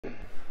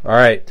All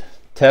right.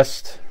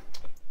 Test.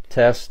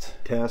 Test.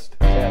 Test.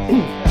 Test.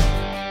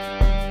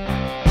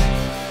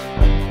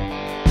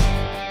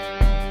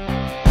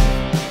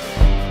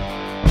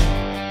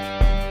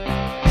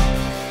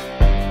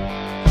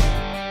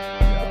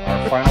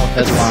 Our final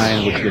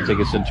headline, which will take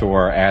us into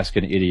our Ask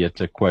an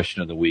Idiot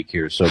question of the week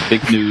here. So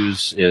big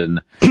news in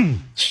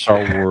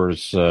Star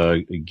Wars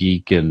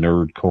geek and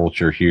nerd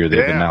culture here.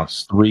 They've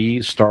announced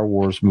 3 Star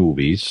Wars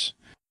movies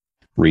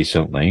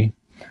recently.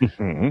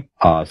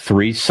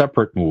 3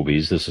 separate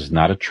movies. This is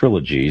not a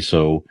trilogy.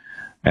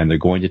 And they're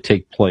going to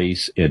take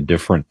place in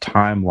different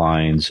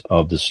timelines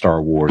of the Star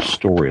Wars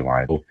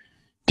storyline.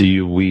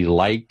 The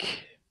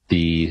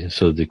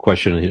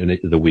question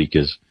of the week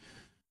is,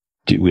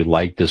 do we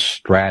like this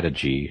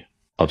strategy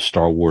of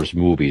Star Wars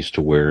movies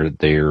to where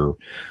they're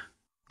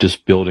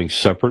just building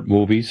separate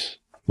movies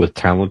with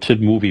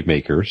talented movie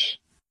makers?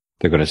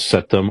 They're going to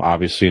set them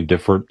obviously in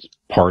different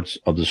parts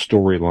of the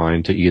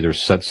storyline to either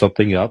set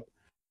something up,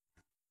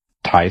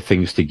 tie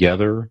things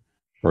together,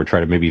 or try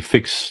to maybe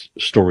fix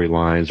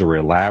storylines or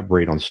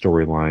elaborate on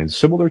storylines,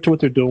 similar to what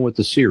they're doing with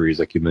the series,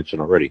 like you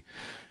mentioned already.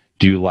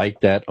 Do you like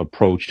that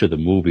approach to the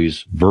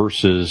movies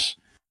versus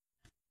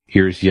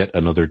here's yet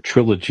another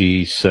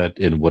trilogy set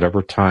in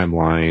whatever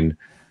timeline,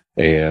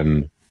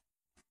 and,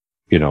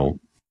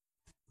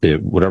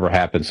 whatever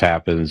happens,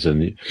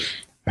 and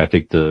I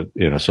think so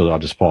I'll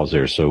just pause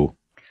there. So,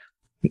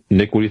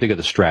 Nick, what do you think of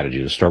the strategy?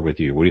 To start with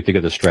you, what do you think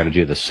of the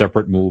strategy of the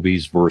separate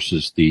movies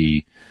versus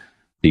the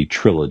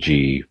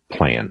trilogy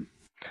plan?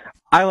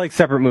 I like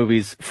separate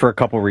movies for a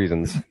couple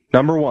reasons.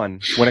 Number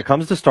one, when it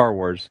comes to Star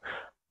Wars,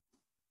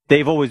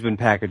 they've always been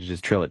packaged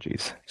as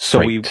trilogies. So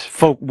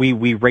right.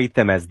 we rate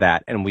them as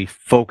that, and we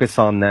focus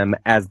on them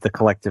as the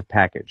collective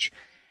package.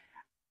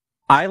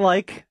 I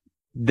like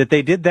that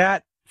they did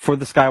that for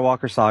the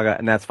Skywalker saga,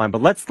 and that's fine.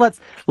 But let's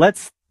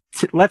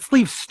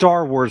leave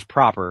Star Wars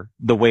proper,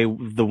 the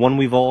one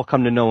we've all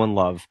come to know and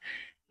love.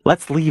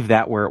 Let's leave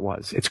that where it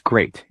was. It's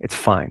great. It's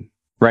fine.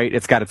 Right?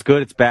 It's got its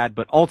good, its bad,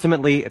 but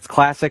ultimately it's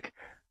classic.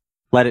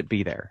 Let it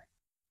be there.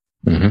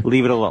 Mm-hmm.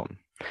 Leave it alone.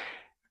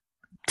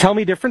 Tell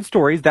me different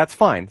stories. That's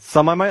fine.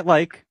 Some I might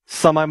like,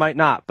 some I might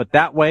not. But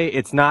that way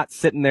it's not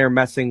sitting there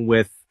messing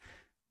with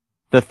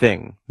the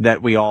thing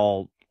that we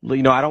all, I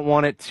don't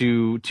want it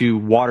to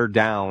water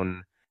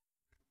down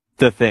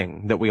the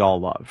thing that we all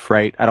love,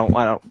 right? I don't,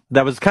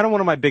 that was kind of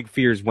one of my big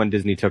fears when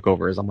Disney took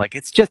over, is I'm like,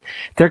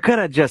 they're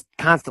gonna just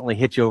constantly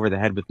hit you over the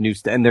head with new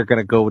stuff, and they're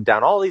gonna go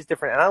down all these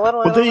different,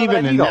 But they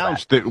even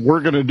announced that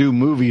we're gonna do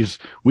movies,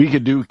 we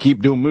could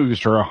keep doing movies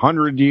for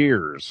 100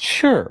 years.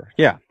 Sure.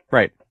 Yeah.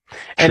 Right.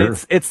 And Sure.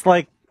 it's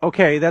like,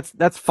 okay,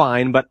 that's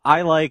fine, but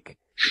I like,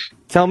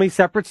 tell me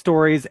separate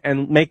stories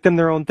and make them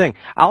their own thing.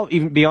 I'll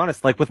even be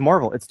honest, like with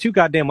Marvel, it's too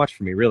goddamn much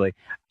for me, really.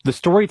 The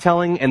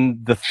storytelling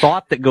and the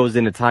thought that goes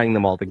into tying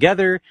them all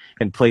together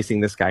and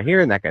placing this guy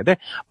here and that guy there.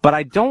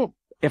 But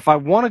if I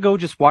want to go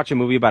just watch a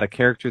movie about a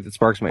character that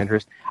sparks my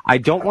interest, I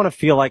don't want to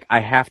feel like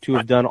I have to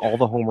have done all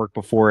the homework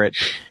before it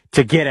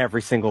to get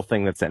every single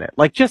thing that's in it.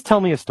 Like, just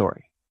tell me a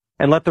story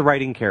and let the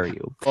writing carry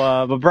you.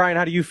 But Brian,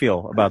 how do you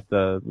feel about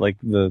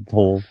the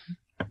whole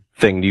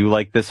thing? Do you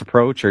like this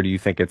approach, or do you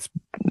think it's,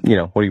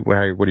 what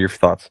are your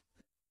thoughts?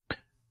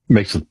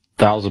 Makes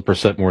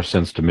 1,000% more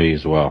sense to me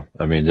as well.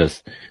 I mean,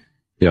 just,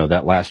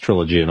 that last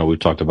trilogy, we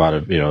talked about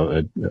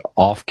it,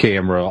 off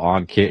camera,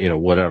 on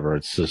whatever.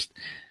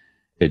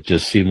 It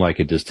just seemed like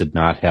it just did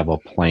not have a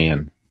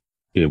plan.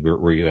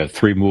 We have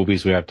 3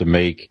 movies we have to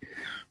make.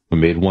 We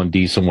made one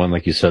decent one,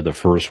 like you said, the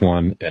first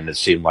one, and it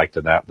seemed like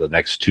the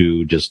next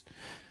 2 just,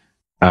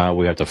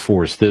 we have to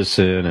force this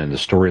in, and the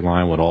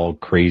storyline went all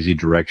crazy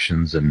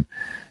directions, and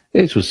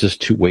it was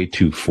just way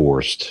too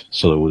forced.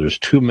 So there's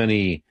too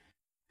many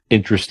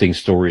interesting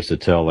stories to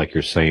tell, like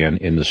you're saying,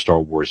 in the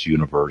Star Wars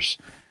universe,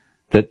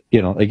 that,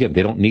 again,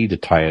 they don't need to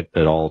tie it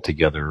at all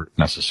together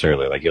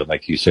necessarily.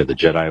 Like you said, the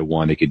Jedi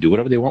one, they could do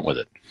whatever they want with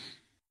it.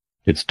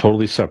 It's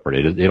totally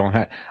separate. They don't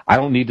have. I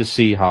don't need to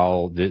see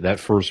how that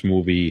first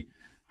movie,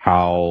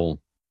 how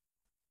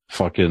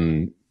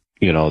fucking,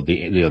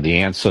 the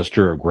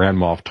ancestor of Grand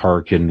Moff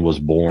Tarkin was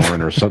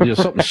born, or something,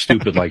 something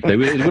stupid like that.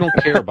 We don't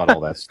care about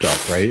all that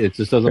stuff, right? It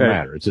just doesn't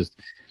matter. It's just,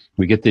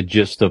 we get the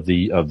gist of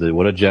the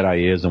what a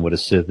Jedi is and what a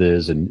Sith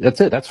is, and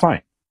that's it. That's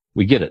fine.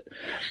 We get it.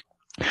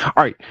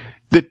 All right.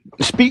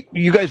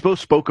 You guys both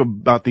spoke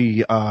about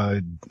the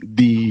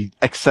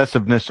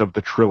excessiveness of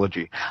the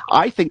trilogy.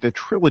 I think the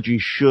trilogy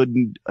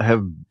should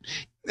have,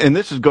 and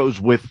this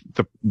goes with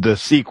the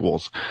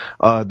sequels.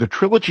 The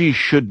trilogy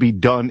should be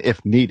done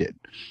if needed.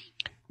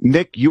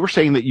 Nick, you were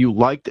saying that you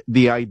liked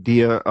the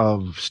idea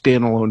of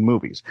standalone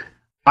movies.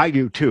 I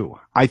do too.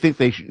 I think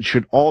they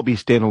should all be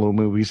standalone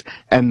movies,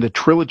 and the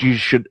trilogy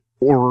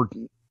or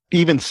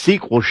even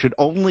sequels should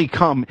only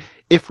come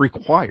if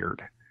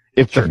required.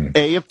 If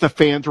the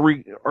fans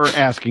are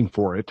asking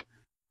for it,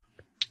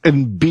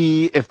 and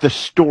B, if the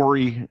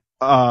story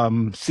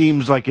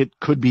seems like it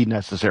could be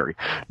necessary.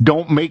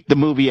 Don't make the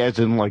movie as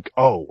in like,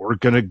 oh, we're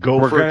gonna go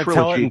for a trilogy. We're gonna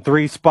tell it in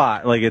 3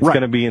 spots, like it's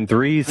gonna be in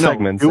 3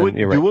 segments. Do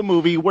a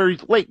movie where,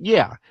 like,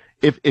 yeah,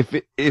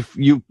 if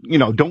you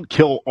don't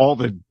kill all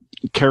the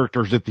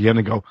characters at the end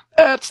and go,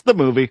 that's the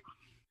movie.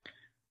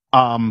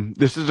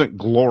 This isn't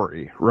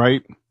Glory,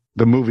 right?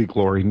 The movie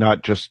Glory,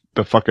 not just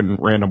the fucking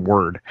random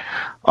word.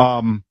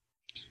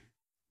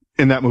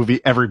 In that movie,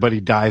 everybody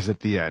dies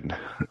at the end.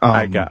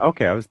 I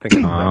was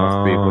thinking that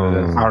must be what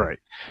it is. All right.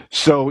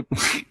 So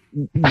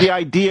the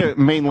idea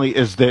mainly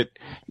is that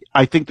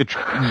I think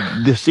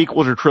the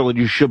sequels or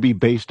trilogy should be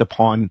based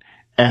upon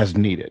as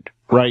needed,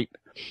 right?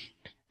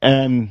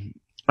 And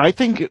I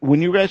think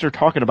when you guys are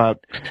talking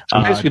about,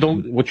 so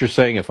basically, what you're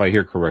saying, if I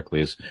hear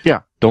correctly, is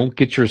don't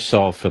get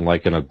yourself in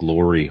a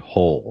glory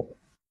hole.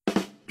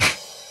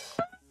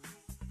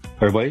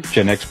 Everybody,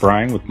 Gen X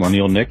Brian with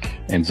Millennial Nick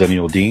and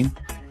Zennial Dean.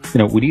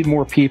 We need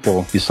more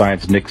people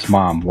besides Nick's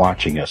mom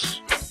watching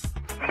us.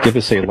 Give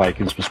us a like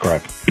and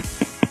subscribe.